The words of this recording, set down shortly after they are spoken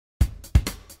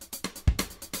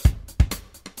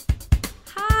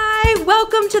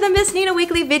welcome to the Miss Nina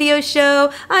Weekly Video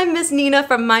Show. I'm Miss Nina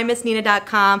from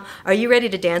MyMissNina.com. Are you ready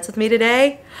to dance with me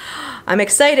today? I'm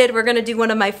excited. We're going to do one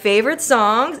of my favorite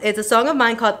songs. It's a song of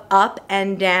mine called Up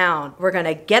and Down. We're going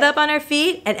to get up on our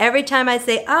feet, and every time I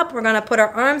say up, we're going to put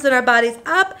our arms and our bodies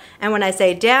up, and when I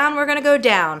say down, we're going to go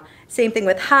down. Same thing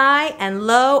with high and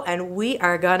low, and we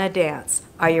are going to dance.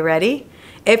 Are you ready?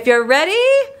 If you're ready,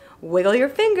 wiggle your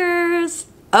fingers.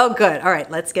 Oh, good. All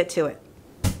right, let's get to it.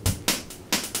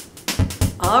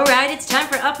 All right, it's time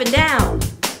for up and down.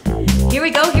 Here we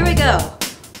go, here we go.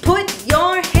 Put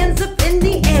your hands up in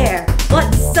the air.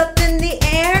 What's up in the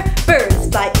air? Birds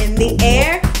fly in the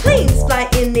air. Planes fly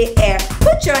in the air.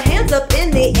 Put your hands up in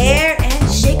the air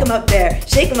and shake them up there.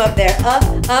 Shake them up there. Up,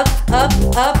 up, up,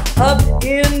 up, up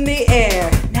in the air.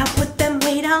 Now put them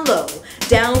way down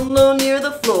low near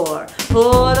the floor.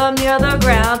 Put them near the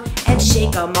ground and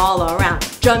shake them all around.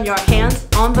 Drum your hands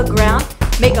on the ground.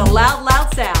 Make a loud,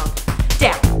 loud sound.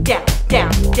 Down, down,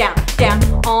 down, down,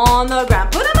 down on the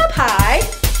ground. Put them up high,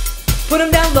 put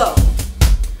them down low.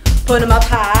 Put them up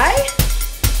high,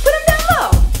 put them down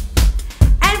low.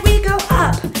 And we go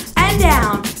up and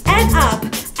down and up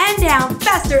and down.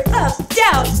 Faster, up,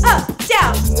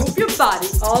 down, move your body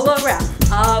all around.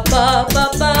 Up, up,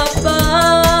 up, up,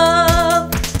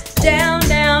 up. Down,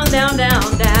 down, down,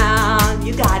 down, down.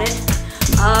 You got it.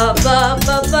 Up, up,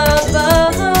 up, up,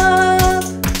 up.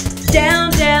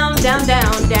 Down, down, down,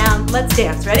 down, down. Let's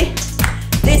dance, ready?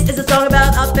 This is a song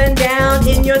about up and down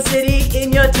in your city,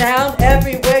 in your town,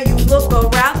 everywhere you look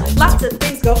around. Lots of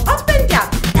things go up and down.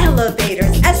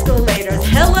 Elevators, escalators,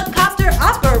 helicopter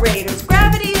operators.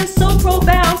 Gravity is so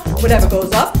profound. Whatever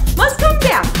goes up must come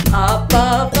down. Up,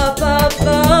 up, up, up,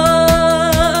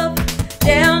 up.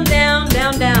 Down, down,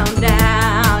 down, down,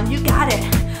 down. You got it.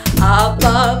 Up,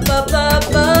 up, up, up,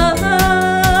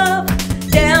 up.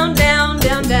 Down, down,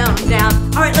 down, down, down.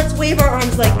 All right, let's wave our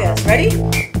arms like this. Ready?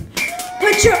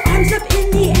 Put your arms up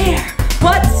in the air.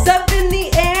 What's up in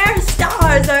the air?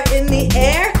 Stars are in the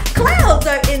air. Clouds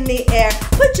are in the air.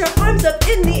 Put your arms up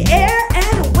in the air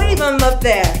and wave them up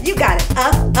there. You got it.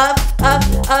 Up, up, up,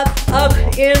 up, up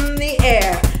in the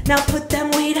air. Now put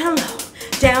them way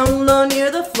down low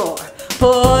near the floor.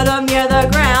 Put them near the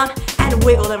ground and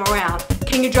wiggle them around.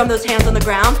 Can you drum those hands on the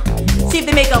ground? See if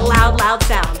they make a loud, loud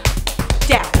sound.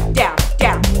 Down, down,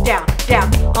 down, down,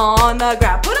 down on the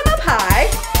ground. Put them up high,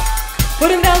 put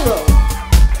them down low.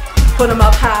 Put them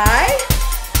up high,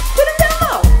 put them down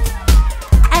low.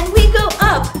 And we go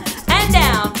up and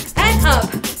down and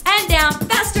up and down.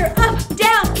 Faster, up,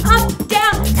 down,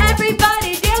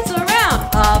 everybody dance around.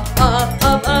 Up, up,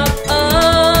 up, up,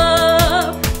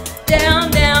 up.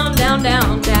 Down, down, down,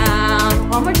 down, down.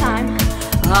 One more time.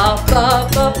 Up,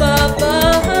 up, up, up,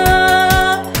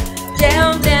 up.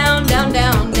 Down, down, down,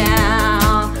 down,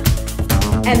 down.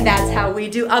 And that's how we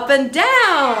do up and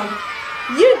down.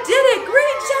 You did it,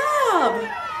 great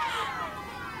job.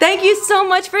 Thank you so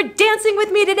much for dancing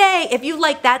with me today. If you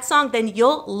like that song, then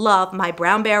you'll love my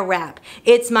Brown Bear rap.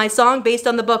 It's my song based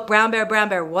on the book Brown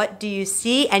Bear, What Do You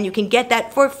See? And you can get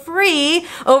that for free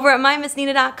over at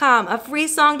MyMissNina.com. A free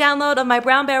song download of my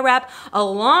Brown Bear rap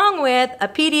along with a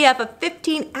PDF of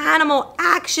 15 animal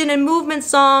action and movement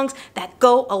songs that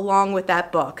go along with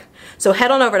that book. So head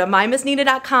on over to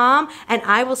MyMissNina.com and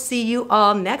I will see you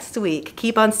all next week.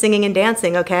 Keep on singing and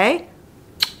dancing, okay?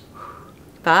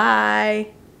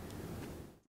 Bye.